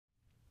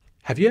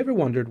Have you ever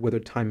wondered whether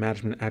time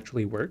management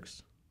actually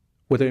works?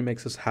 Whether it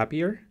makes us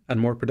happier and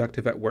more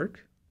productive at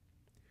work?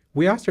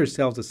 We asked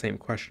ourselves the same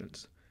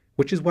questions,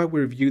 which is why we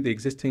reviewed the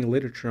existing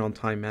literature on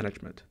time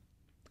management.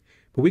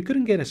 But we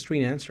couldn't get a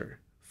straight answer.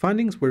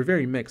 Findings were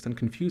very mixed and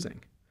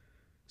confusing.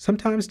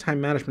 Sometimes time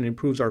management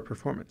improves our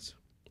performance,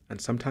 and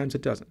sometimes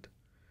it doesn't.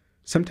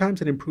 Sometimes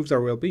it improves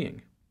our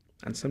well-being,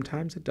 and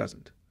sometimes it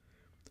doesn't.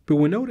 But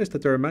we noticed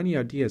that there are many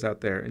ideas out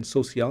there in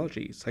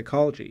sociology,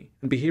 psychology,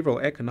 and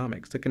behavioral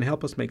economics that can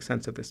help us make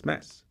sense of this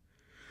mess.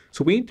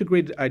 So we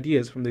integrated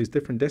ideas from these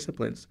different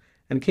disciplines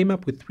and came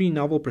up with 3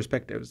 novel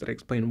perspectives that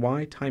explain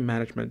why time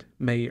management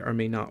may or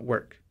may not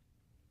work.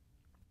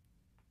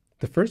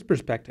 The first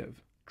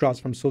perspective draws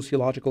from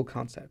sociological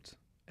concepts,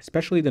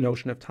 especially the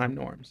notion of time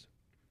norms.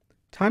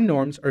 Time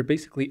norms are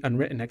basically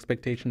unwritten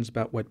expectations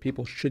about what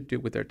people should do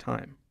with their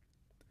time.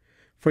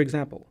 For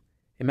example,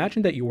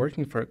 imagine that you're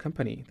working for a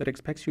company that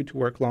expects you to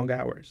work long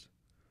hours.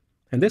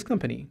 In this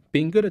company,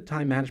 being good at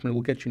time management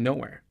will get you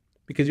nowhere,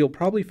 because you'll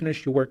probably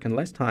finish your work in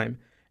less time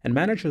and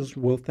managers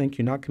will think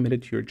you're not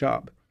committed to your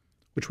job,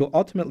 which will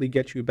ultimately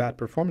get you a bad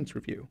performance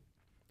review.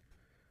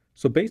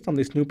 So based on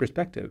this new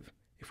perspective,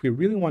 if we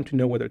really want to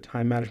know whether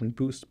time management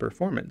boosts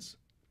performance,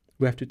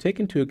 we have to take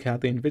into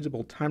account the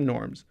invisible time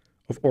norms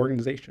of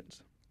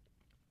organizations.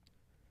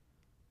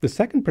 The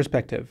second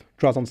perspective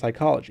draws on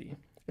psychology,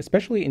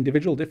 especially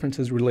individual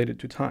differences related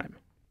to time.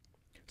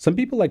 Some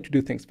people like to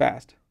do things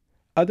fast.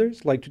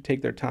 Others like to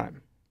take their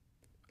time.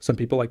 Some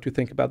people like to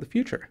think about the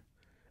future.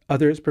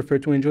 Others prefer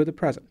to enjoy the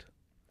present.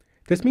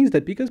 This means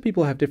that because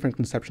people have different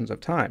conceptions of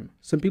time,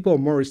 some people are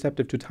more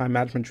receptive to time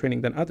management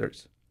training than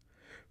others.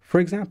 For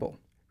example,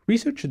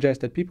 research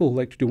suggests that people who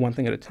like to do one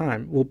thing at a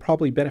time will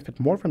probably benefit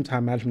more from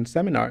time management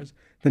seminars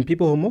than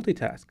people who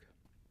multitask.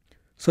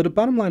 So the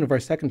bottom line of our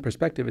second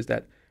perspective is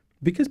that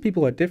because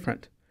people are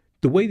different,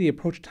 the way they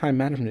approach time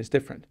management is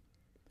different,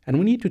 and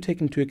we need to take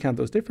into account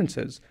those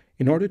differences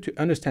in order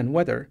to understand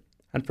whether,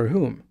 and for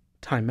whom,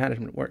 time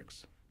management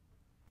works.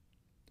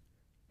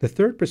 The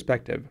third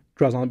perspective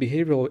draws on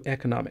behavioral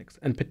economics,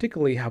 and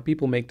particularly how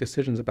people make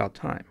decisions about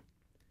time.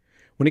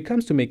 When it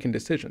comes to making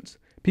decisions,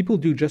 people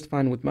do just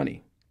fine with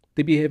money.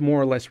 They behave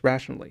more or less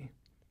rationally.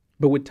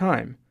 But with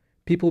time,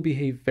 people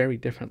behave very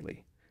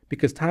differently,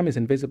 because time is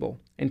invisible,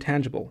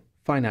 intangible,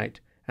 finite,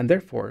 and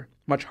therefore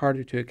much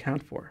harder to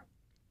account for.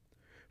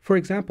 For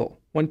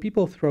example, when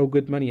people throw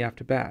good money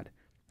after bad,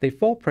 they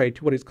fall prey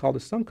to what is called a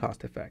sunk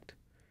cost effect.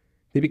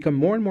 They become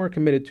more and more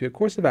committed to a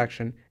course of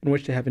action in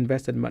which they have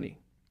invested money.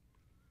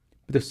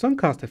 But the sunk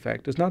cost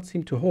effect does not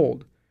seem to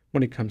hold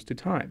when it comes to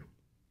time.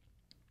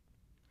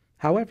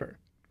 However,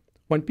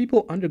 when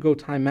people undergo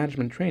time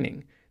management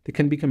training, they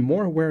can become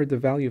more aware of the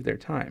value of their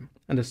time,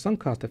 and the sunk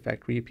cost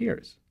effect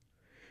reappears.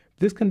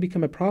 This can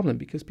become a problem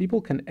because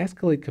people can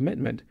escalate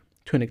commitment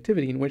to an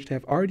activity in which they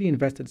have already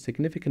invested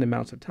significant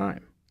amounts of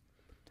time.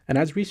 And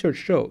as research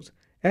shows,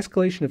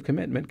 escalation of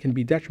commitment can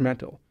be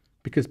detrimental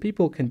because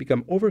people can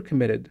become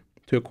overcommitted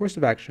to a course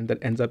of action that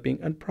ends up being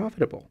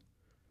unprofitable.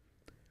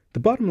 The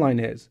bottom line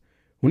is,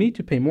 we need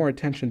to pay more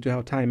attention to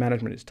how time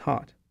management is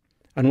taught,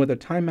 and whether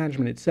time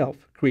management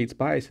itself creates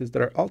biases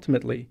that are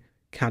ultimately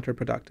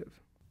counterproductive.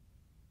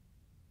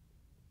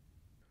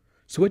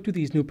 So what do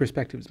these new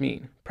perspectives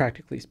mean,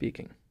 practically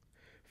speaking?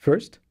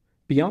 First,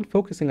 beyond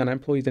focusing on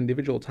employees'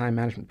 individual time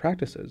management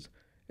practices,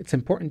 it's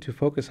important to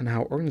focus on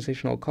how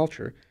organizational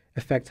culture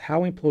affects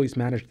how employees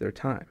manage their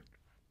time.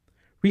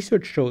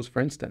 Research shows,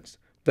 for instance,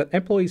 that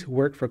employees who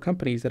work for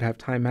companies that have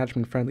time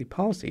management-friendly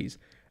policies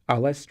are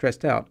less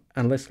stressed out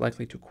and less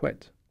likely to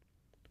quit.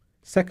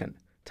 Second,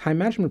 time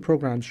management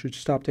programs should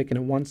stop taking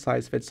a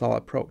one-size-fits-all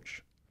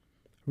approach.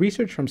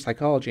 Research from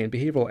psychology and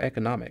behavioral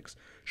economics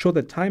show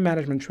that time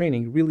management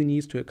training really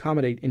needs to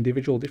accommodate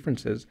individual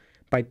differences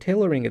by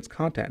tailoring its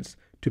contents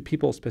to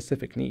people's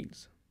specific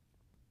needs.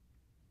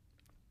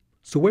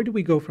 So where do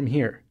we go from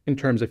here in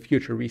terms of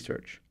future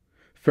research?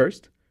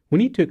 First, we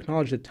need to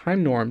acknowledge that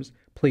time norms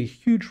play a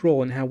huge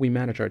role in how we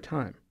manage our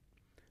time.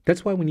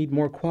 That's why we need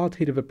more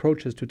qualitative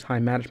approaches to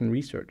time management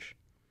research.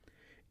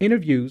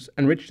 Interviews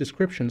and rich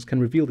descriptions can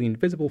reveal the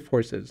invisible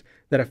forces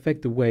that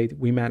affect the way that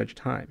we manage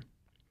time.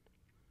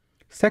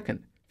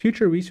 Second,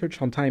 future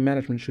research on time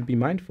management should be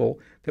mindful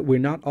that we're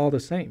not all the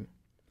same.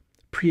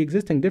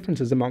 Pre-existing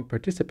differences among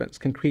participants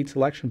can create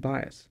selection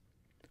bias.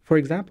 For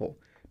example,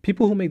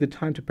 people who make the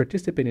time to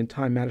participate in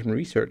time management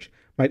research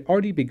might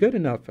already be good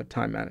enough at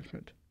time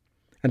management,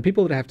 and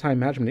people that have time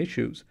management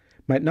issues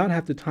might not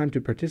have the time to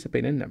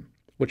participate in them,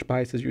 which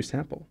biases your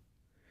sample.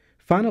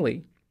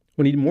 Finally,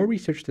 we need more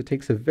research that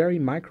takes a very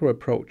micro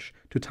approach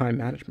to time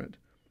management,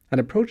 an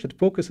approach that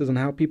focuses on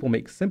how people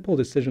make simple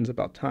decisions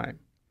about time.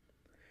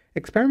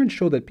 Experiments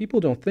show that people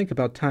don't think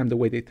about time the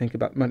way they think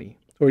about money,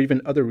 or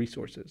even other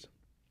resources.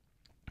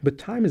 But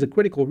time is a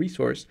critical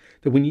resource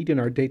that we need in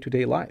our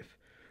day-to-day life,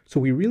 so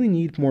we really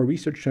need more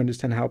research to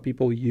understand how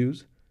people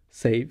use,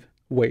 save,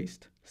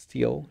 waste,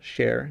 steal,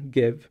 share,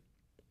 give,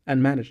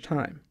 and manage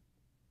time.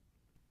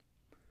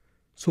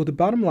 So the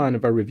bottom line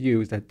of our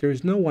review is that there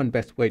is no one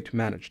best way to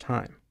manage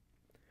time.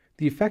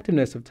 The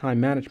effectiveness of time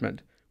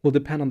management will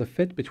depend on the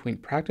fit between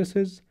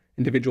practices,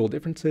 individual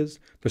differences,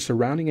 the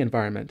surrounding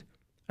environment,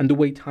 and the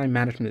way time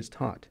management is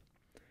taught.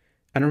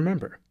 And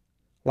remember,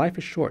 life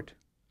is short,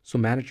 so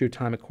manage your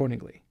time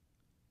accordingly.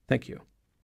 Thank you.